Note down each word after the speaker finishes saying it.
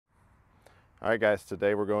All right, guys,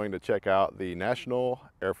 today we're going to check out the National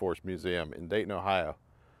Air Force Museum in Dayton, Ohio.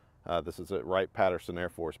 This is at Wright Patterson Air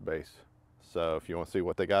Force Base. So if you want to see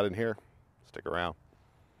what they got in here, stick around.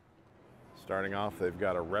 Starting off, they've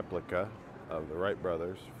got a replica of the Wright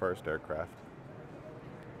brothers' first aircraft.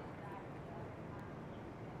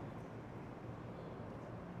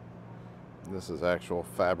 This is actual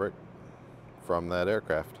fabric from that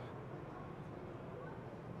aircraft.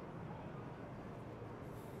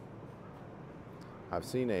 I've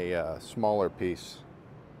seen a smaller piece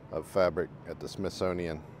of fabric at the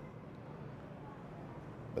Smithsonian,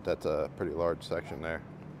 but that's a pretty large section there.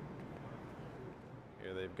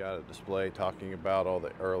 Here they've got a display talking about all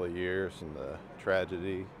the early years and the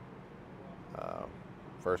tragedy.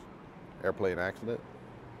 First airplane accident,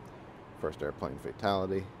 first airplane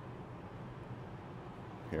fatality.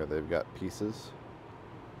 Here they've got pieces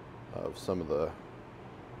of some of the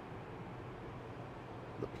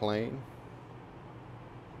plane.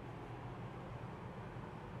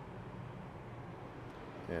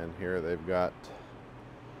 And here they've got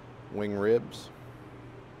wing ribs.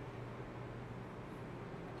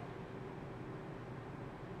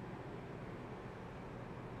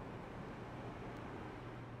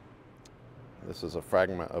 This is a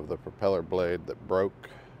fragment of the propeller blade that broke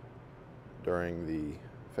during the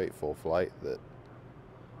fateful flight that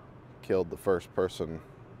killed the first person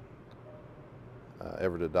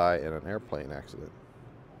ever to die in an airplane accident.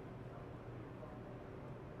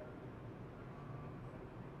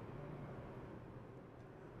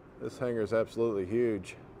 This hangar is absolutely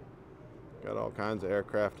huge. Got all kinds of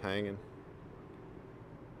aircraft hanging.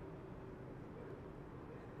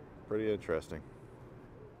 Pretty interesting.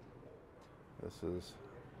 This is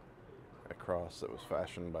a cross that was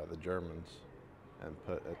fashioned by the Germans and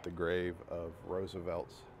put at the grave of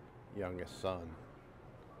Roosevelt's youngest son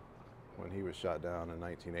when he was shot down in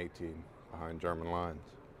 1918 behind German lines.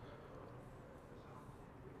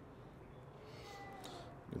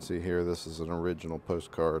 You can see here, this is an original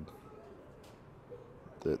postcard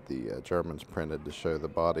that the Germans printed to show the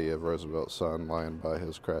body of Roosevelt's son lying by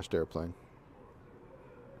his crashed airplane.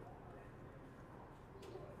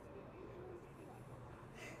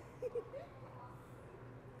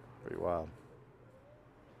 Pretty wild.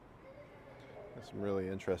 There's some really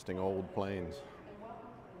interesting old planes.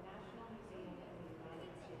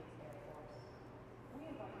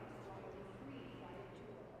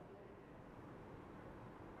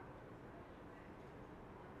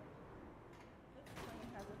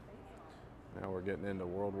 Now we're getting into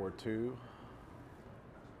World War II.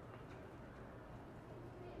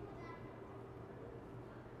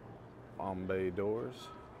 Bomb bay doors.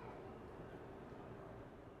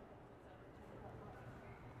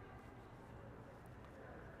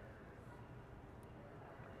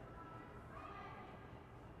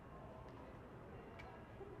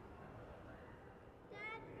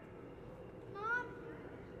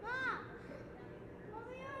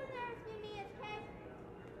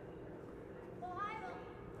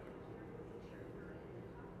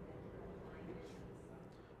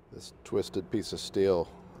 This twisted piece of steel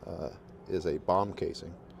is a bomb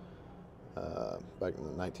casing. Back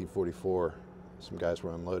in 1944, some guys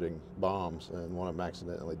were unloading bombs and one of them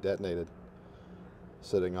accidentally detonated,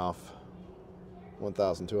 setting off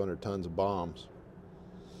 1,200 tons of bombs.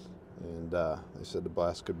 And they said the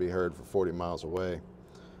blast could be heard for 40 miles away.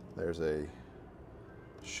 There's a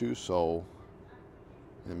shoe sole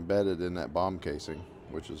embedded in that bomb casing,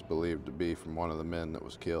 which is believed to be from one of the men that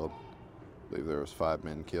was killed. I believe there was 5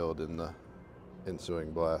 men killed in the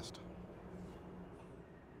ensuing blast.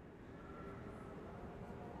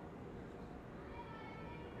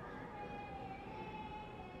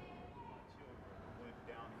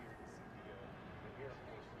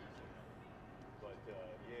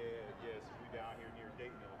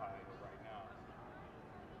 Dayton, Ohio right now.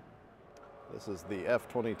 This is the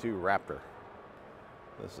F-22 Raptor.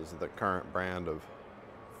 This is the current brand of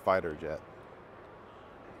fighter jet.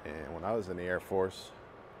 And when I was in the Air Force,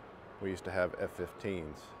 we used to have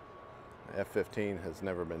F-15s. F-15 has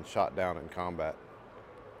never been shot down in combat.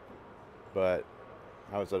 But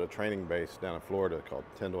I was at a training base down in Florida called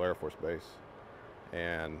Tyndall Air Force Base,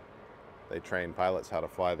 and they trained pilots how to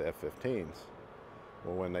fly the F-15s.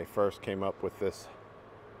 Well, when they first came up with this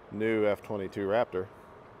new F-22 Raptor,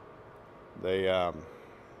 they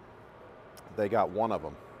got one of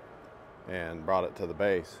them and brought it to the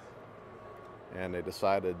base, and they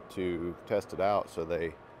decided to test it out, so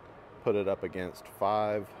they put it up against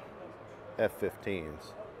 5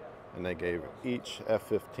 F-15s, and they gave each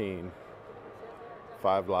F-15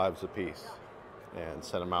 5 lives apiece and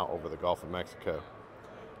sent them out over the Gulf of Mexico.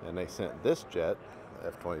 And they sent this jet,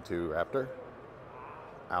 F-22 Raptor,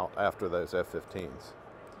 out after those F-15s.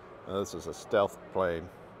 Now, this is a stealth plane,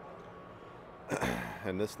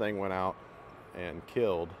 and this thing went out and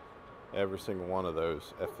killed every single one of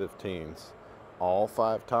those F-15s all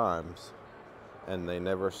 5 times, and they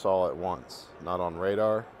never saw it once. Not on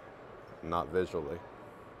radar, not visually.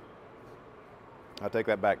 I take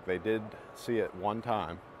that back. They did see it one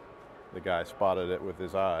time. The guy spotted it with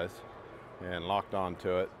his eyes and locked onto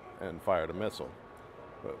it and fired a missile.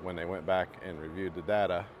 But when they went back and reviewed the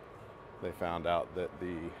data, they found out that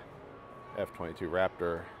the F-22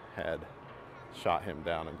 Raptor had shot him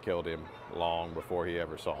down and killed him long before he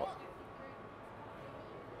ever saw it.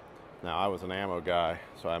 Now, I was an ammo guy,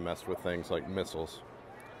 so I messed with things like missiles.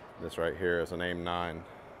 This right here is an AIM-9.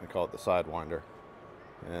 They call it the Sidewinder.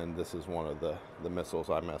 And this is one of the missiles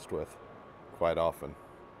I messed with quite often.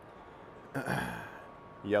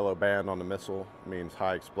 Yellow band on the missile means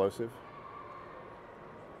high explosive.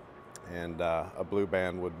 And a blue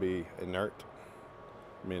band would be inert,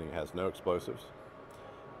 meaning it has no explosives.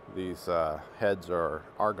 These heads are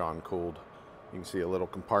argon cooled. You can see a little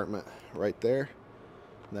compartment right there.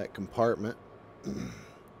 That compartment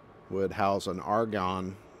would house an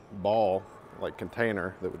argon ball, like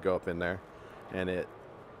container, that would go up in there, and it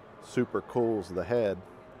super cools the head,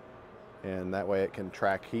 and that way it can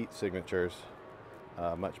track heat signatures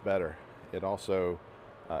much better. It also,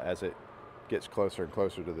 as it gets closer and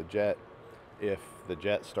closer to the jet, if the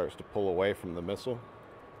jet starts to pull away from the missile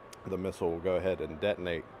will go ahead and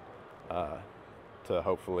detonate to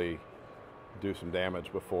hopefully do some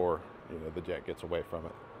damage before the jet gets away from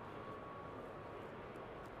it.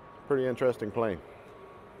 Pretty interesting plane.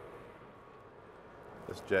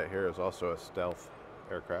 This jet here is also a stealth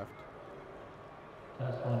aircraft.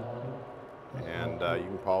 And you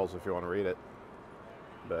can pause if you want to read it,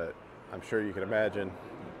 but I'm sure you can imagine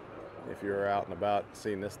if you were out and about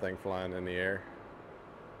seeing this thing flying in the air,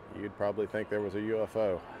 you'd probably think there was a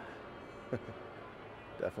UFO.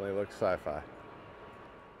 Definitely looks sci-fi.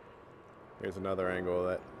 Here's another angle of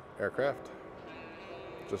that aircraft.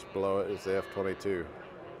 Just below it is the F-22.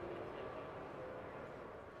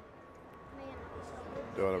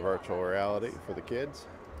 Doing a virtual reality for the kids.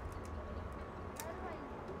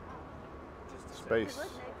 Space.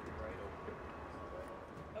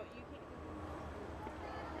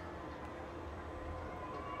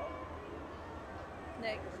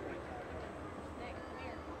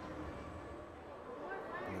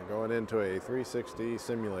 And they're going into a 360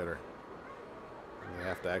 simulator. You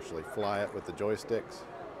have to actually fly it with the joysticks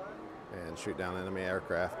and shoot down enemy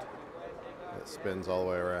aircraft. It spins all the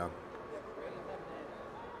way around.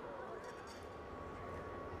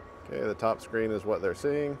 Okay, the top screen is what they're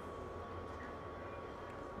seeing.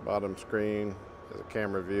 Bottom screen is a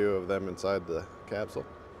camera view of them inside the capsule.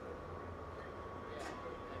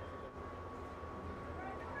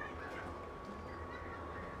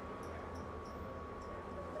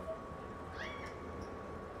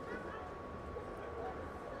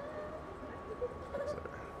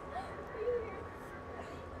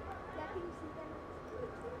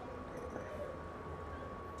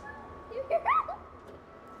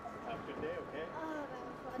 Have a good day, okay? Oh, that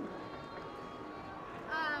was fun.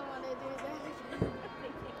 I want to do that again.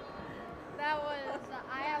 That was,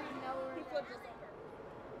 I have no regrets.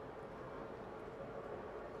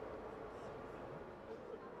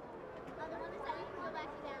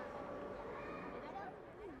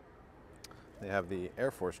 They have the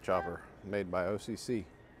Air Force chopper made by OCC.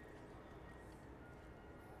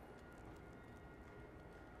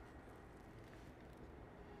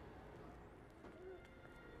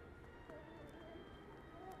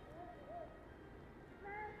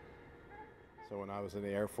 So when I was in the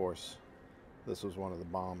Air Force, this was one of the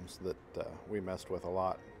bombs that we messed with a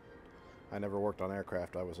lot. I never worked on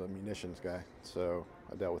aircraft. I was a munitions guy, so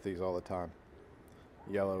I dealt with these all the time.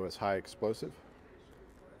 Yellow is high explosive.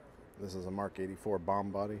 This is a Mark 84 bomb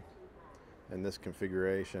body, and this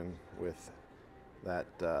configuration with that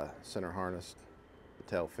center harness, the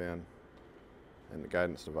tail fin, and the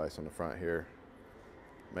guidance device on the front here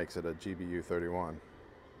makes it a GBU 31.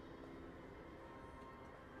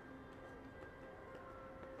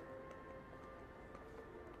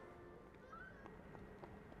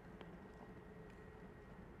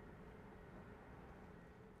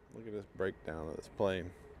 Look at this breakdown of this plane.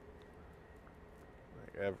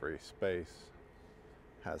 Like every space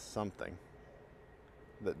has something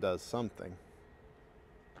that does something.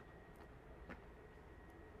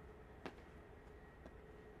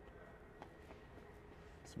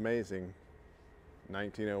 It's amazing.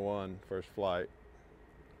 1901, first flight.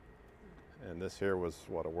 And this here was,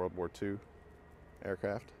 what, a World War II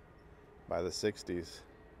aircraft? By the 60s,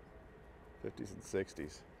 50s and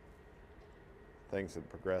 60s. Things had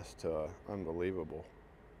progressed to an unbelievable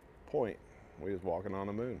point. We was walking on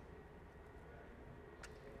the moon.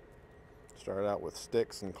 Started out with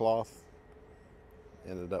sticks and cloth,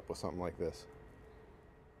 ended up with something like this.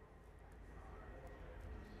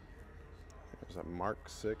 There's a Mark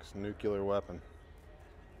 6 nuclear weapon.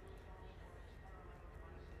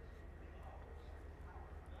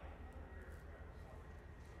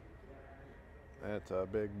 That's a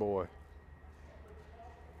big boy.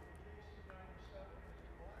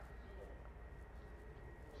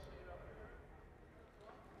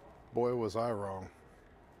 Boy, was I wrong.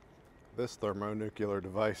 This thermonuclear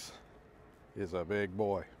device is a big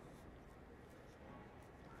boy.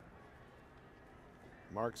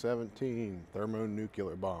 Mark 17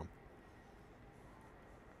 thermonuclear bomb.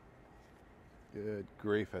 Good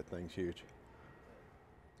grief, that thing's huge.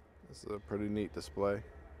 This is a pretty neat display.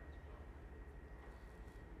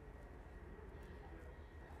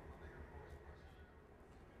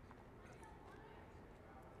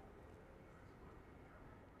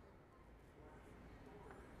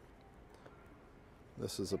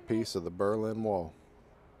 This is a piece of the Berlin Wall.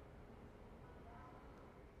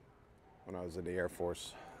 When I was in the Air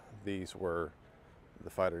Force, these were the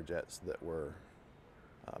fighter jets that were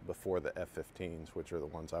before the F-15s, which are the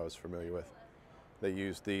ones I was familiar with. They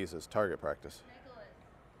used these as target practice.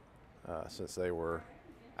 Since they were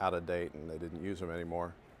out of date and they didn't use them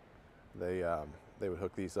anymore, they would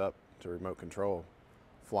hook these up to remote control,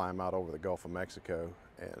 fly them out over the Gulf of Mexico,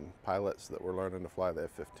 and pilots that were learning to fly the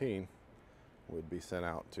F-15 would be sent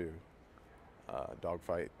out to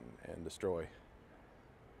dogfight and destroy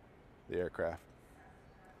the aircraft.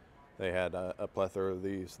 They had a plethora of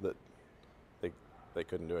these that they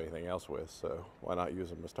couldn't do anything else with, so why not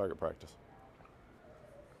use them as target practice?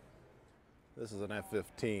 This is an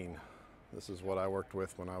F-15. This is what I worked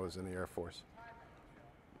with when I was in the Air Force.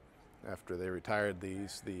 After they retired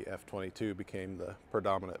these, the F-22 became the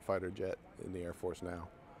predominant fighter jet in the Air Force now.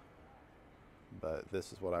 But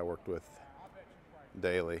this is what I worked with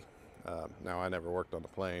daily. Now, I never worked on the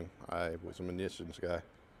plane. I was a munitions guy,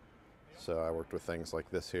 so I worked with things like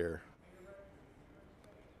this here.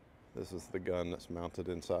 This is the gun that's mounted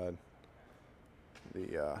inside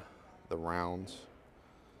the rounds.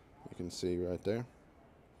 You can see right there.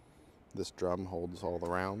 This drum holds all the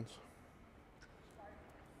rounds.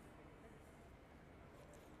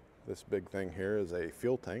 This big thing here is a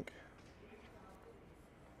fuel tank.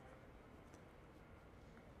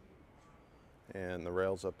 And the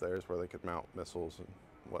rails up there is where they could mount missiles and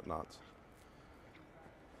whatnots.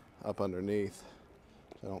 Up underneath,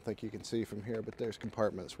 I don't think you can see from here, but there's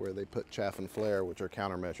compartments where they put chaff and flare, which are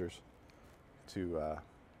countermeasures to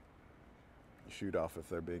shoot off if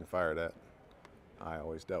they're being fired at. I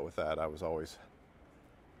always dealt with that. I was always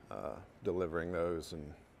delivering those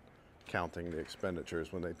and counting the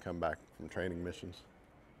expenditures when they'd come back from training missions.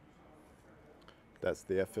 That's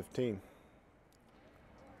the F-15.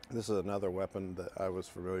 This is another weapon that I was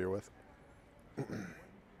familiar with.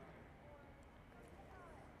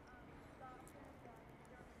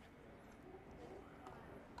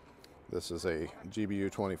 This is a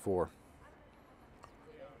GBU-24.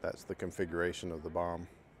 That's the configuration of the bomb.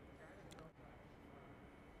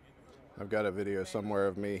 I've got a video somewhere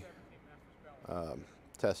of me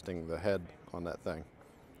testing the head on that thing.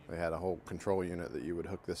 They had a whole control unit that you would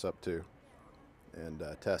hook this up to and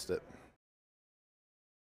test it.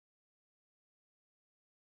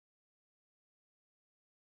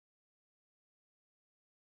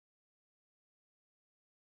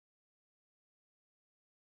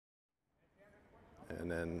 And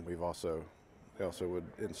then we also would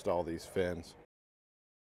install these fins.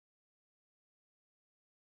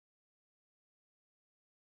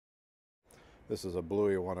 This is a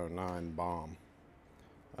Bluey 109 bomb.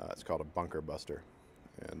 It's called a bunker buster.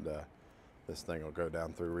 And this thing will go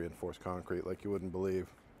down through reinforced concrete like you wouldn't believe.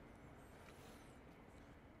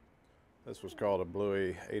 This was called a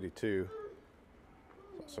Bluey 82,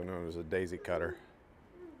 also known as a daisy cutter.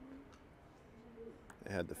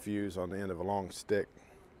 It had the fuse on the end of a long stick,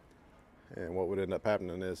 and what would end up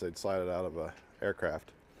happening is they'd slide it out of an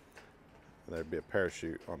aircraft, and there'd be a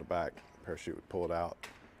parachute on the back. The parachute would pull it out,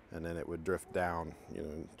 and then it would drift down, you know,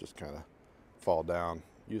 and just kind of fall down.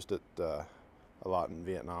 Used it a lot in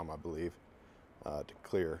Vietnam, I believe, to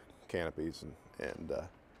clear canopies and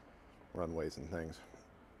runways and things.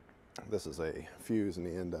 This is a fuse in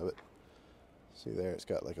the end of it. See there, it's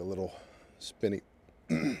got like a little spinning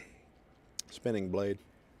blade.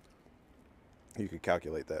 You could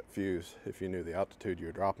calculate that fuse if you knew the altitude you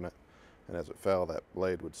were dropping it, and as it fell, that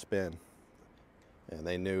blade would spin, and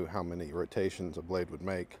they knew how many rotations a blade would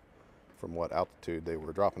make from what altitude they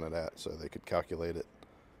were dropping it at, so they could calculate it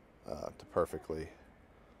to perfectly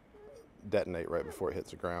detonate right before it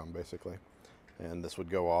hits the ground, basically. And this would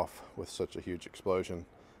go off with such a huge explosion,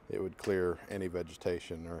 it would clear any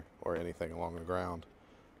vegetation or anything along the ground,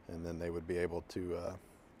 and then they would be able to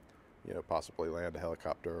possibly land a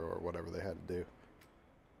helicopter or whatever they had to do.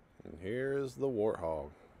 And here's the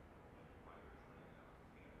Warthog.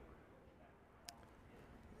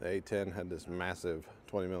 The A-10 had this massive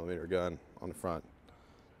 20mm gun on the front,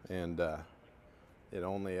 and it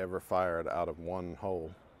only ever fired out of one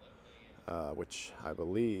hole, which I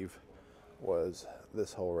believe was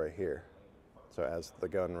this hole right here. So as the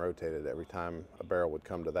gun rotated, every time a barrel would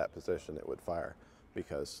come to that position, it would fire,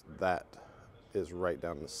 because that is right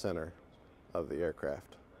down the center of the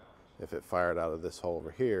aircraft. If it fired out of this hole over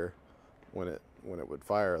here, when it would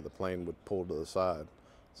fire, the plane would pull to the side.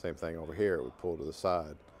 Same thing over here, it would pull to the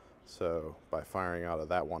side. So by firing out of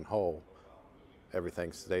that one hole,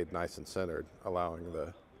 everything stayed nice and centered, allowing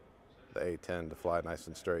the A-10 to fly nice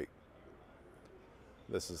and straight.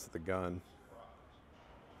 This is the gun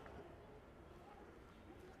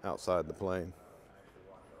outside the plane.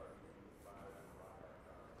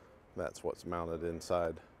 That's what's mounted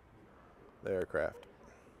inside the aircraft,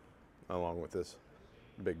 along with this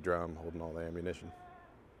big drum holding all the ammunition.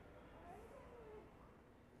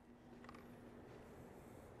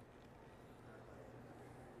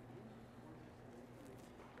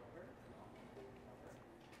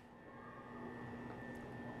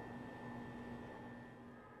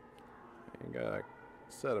 And got a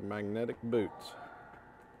set of magnetic boots.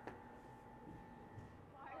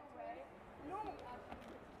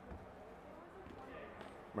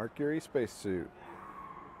 Mercury spacesuit.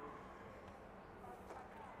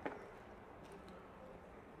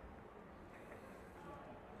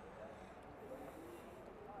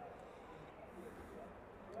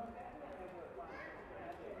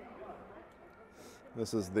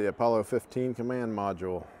 This is the Apollo 15 command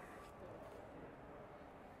module.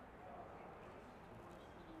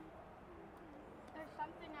 There's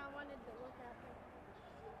something I wanted to look at.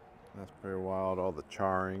 That's pretty wild, all the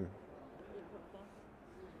charring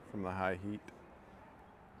from the high heat.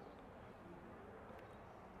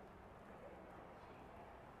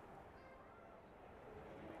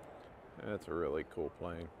 That's a really cool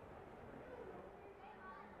plane.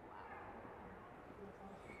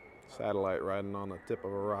 Satellite riding on the tip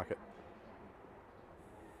of a rocket.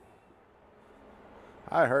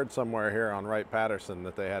 I heard somewhere here on Wright Patterson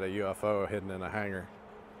that they had a UFO hidden in a hangar.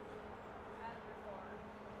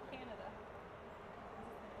 Canada.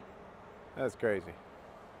 That's crazy.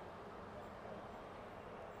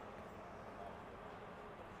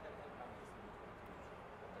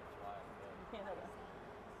 Canada.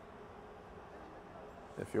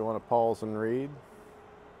 If you want to pause and read.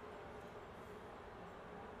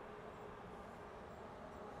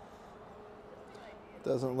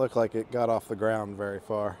 Doesn't look like it got off the ground very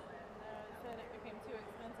far. It said it became too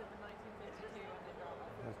expensive in 1952 and they dropped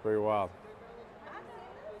it. That's pretty wild.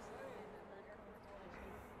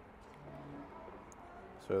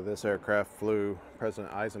 So this aircraft flew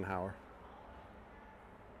President Eisenhower.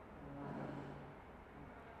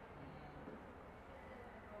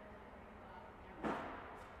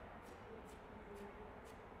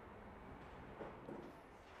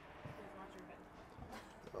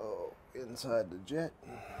 Oh, inside the jet.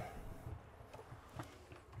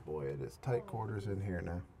 Boy, it is tight quarters in here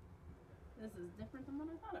now. This is different than what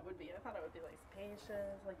I thought it would be. I thought it would be like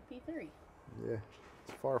spacious, like P3. Yeah,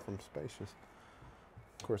 it's far from spacious.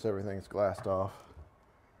 Of course, everything's glassed off.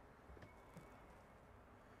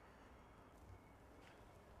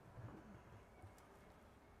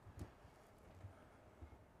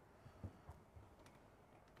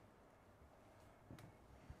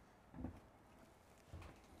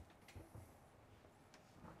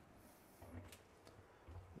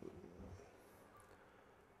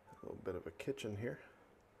 A little bit of a kitchen here.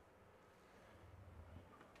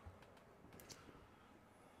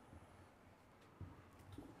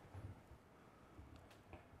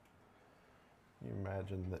 You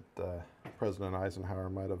imagine that President Eisenhower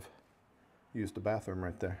might have used a bathroom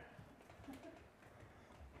right there.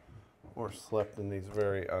 Or slept in these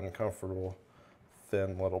very uncomfortable,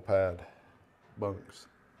 thin little pad bunks.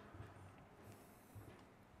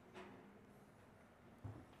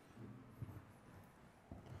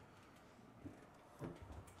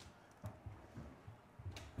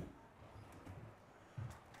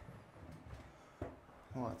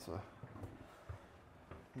 Lots of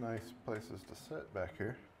nice places to sit back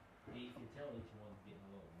here. You can tell each one's getting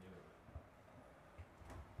a little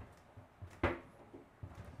newer.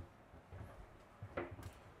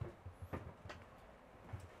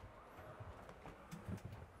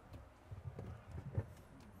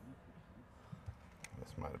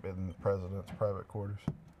 might have been the president's private quarters.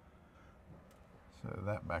 So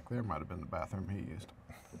that back there might have been the bathroom he used.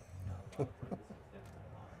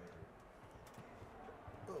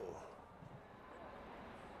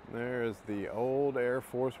 There's the old Air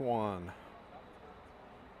Force One.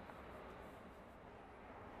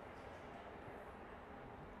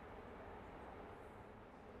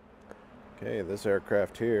 Okay, this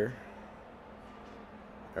aircraft here,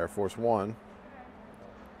 Air Force One,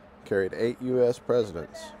 carried 8 U.S.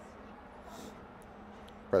 presidents.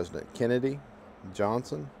 President Kennedy,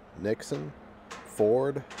 Johnson, Nixon,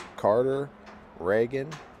 Ford, Carter, Reagan,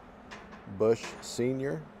 Bush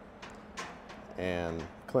Sr., and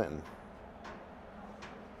Clinton.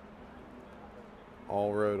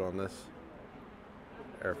 All rode on this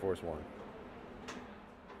Air Force One.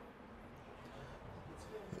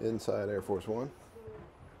 Inside Air Force One,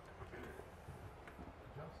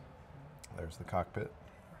 there's the cockpit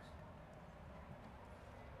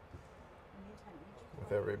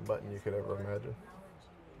with every button you could ever imagine.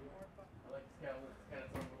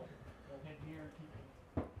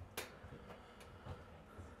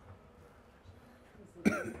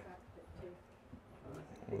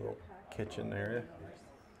 Little kitchen area.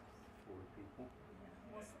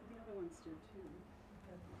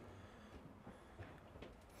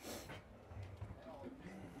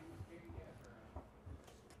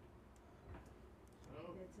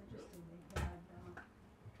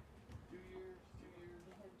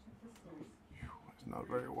 It's not a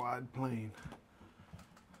very wide plane.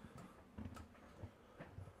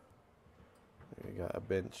 You got a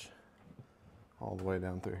bench all the way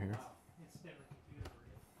down through here.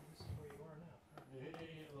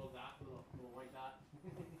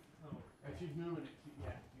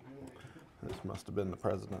 This must have been the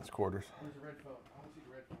president's quarters.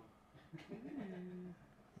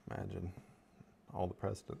 Imagine all the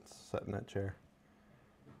presidents sat in that chair.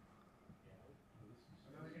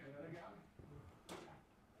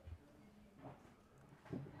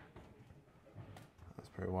 That's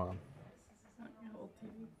pretty wild.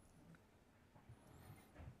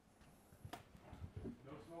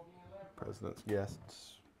 President's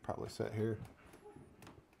guests probably sat here.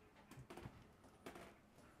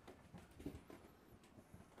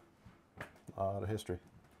 A lot of history.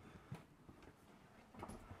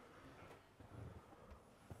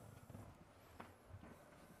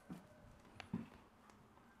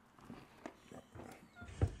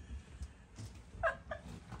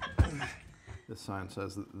 This sign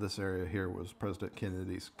says that this area here was President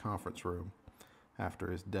Kennedy's conference room.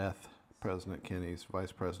 After his death, President Kennedy's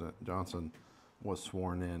Vice President Johnson was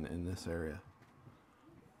sworn in this area.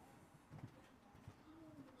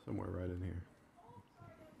 Somewhere right in here.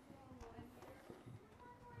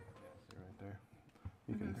 See right there.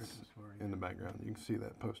 You can in the background, you can see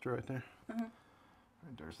that poster right there. Right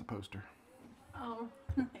there's the poster. Oh,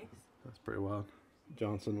 nice. That's pretty wild.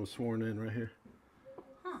 Johnson was sworn in right here.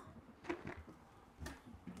 Huh.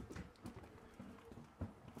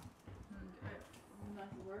 Nice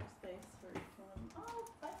workspace for each one. Oh,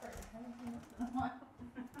 Pepper. I haven't seen this in a while.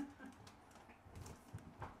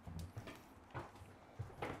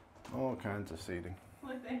 All kinds of seating.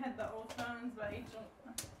 Like they had the old phones by each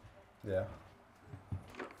one. Yeah.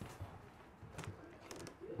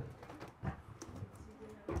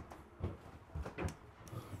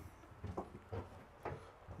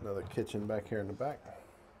 Another kitchen back here in the back.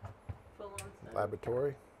 Full on stuff.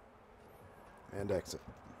 Laboratory and exit.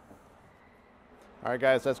 All right,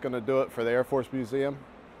 guys, that's going to do it for the Air Force Museum,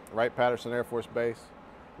 Wright Patterson Air Force Base.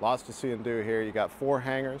 Lots to see and do here. You got 4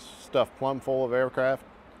 hangars stuffed plumb full of aircraft.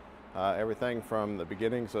 Everything from the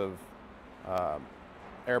beginnings of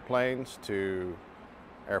airplanes to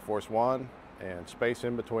Air Force One and space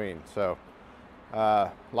in between. So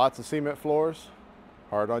lots of cement floors,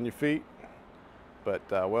 hard on your feet, but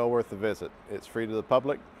well worth the visit. It's free to the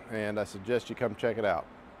public, and I suggest you come check it out.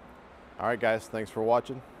 All right, guys, thanks for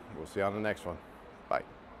watching. We'll see you on the next one. Bye.